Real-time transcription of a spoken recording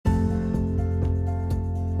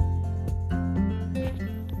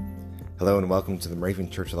Hello and welcome to the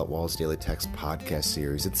Moravian Church Without Walls Daily Text podcast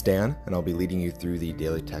series. It's Dan, and I'll be leading you through the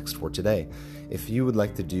daily text for today. If you would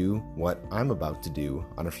like to do what I'm about to do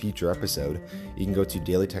on a future episode, you can go to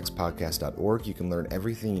dailytextpodcast.org. You can learn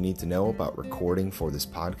everything you need to know about recording for this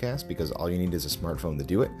podcast because all you need is a smartphone to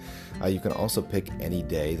do it. You can also pick any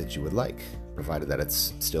day that you would like, provided that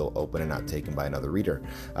it's still open and not taken by another reader.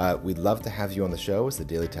 We'd love to have you on the show, as the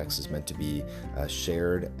daily text is meant to be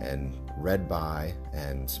shared and read by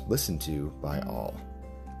and listened to by all.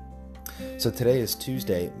 So today is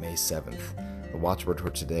Tuesday, May 7th. The watchword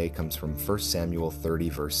for today comes from 1 Samuel 30,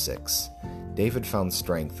 verse 6. David found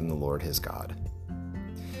strength in the Lord his God.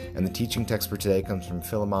 And the teaching text for today comes from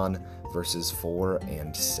Philemon, verses 4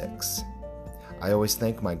 and 6. I always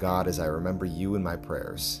thank my God as I remember you in my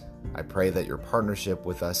prayers. I pray that your partnership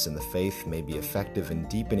with us in the faith may be effective in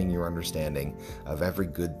deepening your understanding of every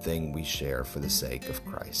good thing we share for the sake of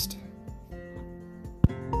Christ.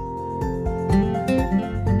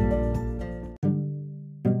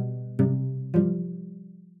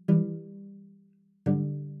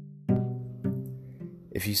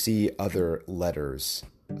 If you see other letters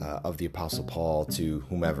of the Apostle Paul to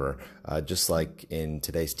whomever, just like in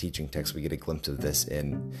today's teaching text, we get a glimpse of this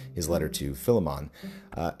in his letter to Philemon.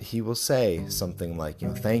 He will say something like,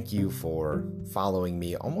 thank you for following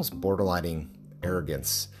me, almost borderlining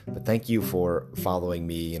arrogance, but thank you for following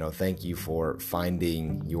me, thank you for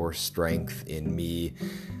finding your strength in me.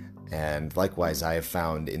 And likewise, I have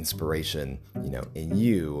found inspiration, in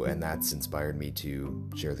you, and that's inspired me to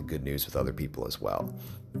share the good news with other people as well.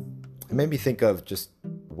 It made me think of just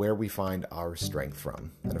where we find our strength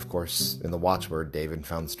from. And of course, in the watchword, David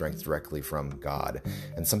found strength directly from God.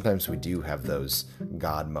 And sometimes we do have those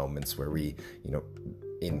God moments where we,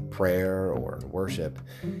 in prayer or in worship,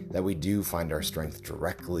 that we do find our strength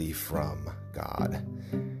directly from God.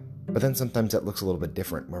 But then sometimes that looks a little bit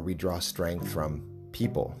different, where we draw strength from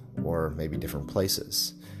people or maybe different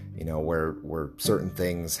places, where certain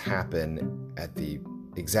things happen at the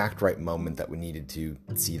exact right moment that we needed to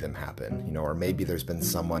see them happen, or maybe there's been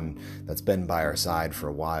someone that's been by our side for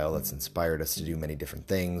a while that's inspired us to do many different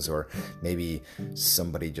things, or maybe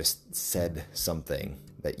somebody just said something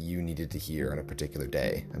that you needed to hear on a particular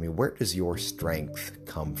day. Where does your strength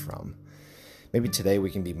come from? Maybe today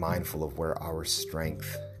we can be mindful of where our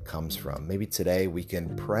strength comes from. Maybe today we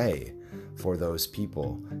can pray for those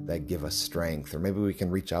people that give us strength, or maybe we can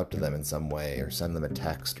reach out to them in some way or send them a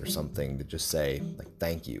text or something to just say,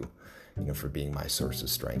 thank you, for being my source of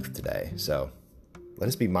strength today. So let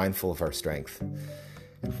us be mindful of our strength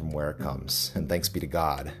and from where it comes. And thanks be to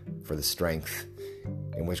God for the strength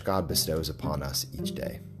in which God bestows upon us each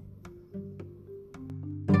day.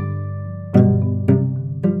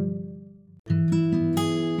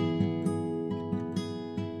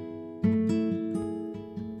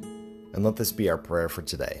 And let this be our prayer for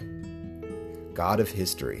today. God of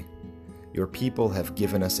history, your people have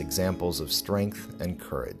given us examples of strength and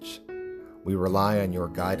courage. We rely on your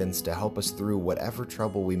guidance to help us through whatever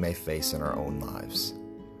trouble we may face in our own lives.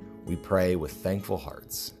 We pray with thankful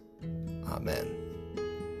hearts. Amen.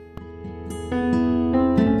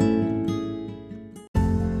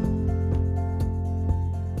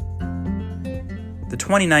 The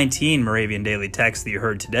 2019 Moravian Daily Text that you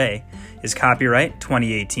heard today is copyright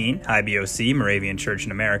 2018 IBOC Moravian Church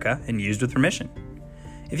in America and used with permission.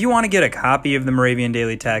 If you want to get a copy of the Moravian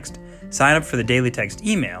Daily Text, sign up for the Daily Text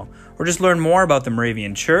email, or just learn more about the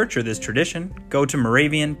Moravian Church or this tradition, go to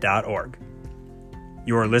moravian.org.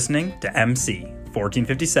 You are listening to MC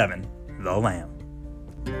 1457, The Lamb.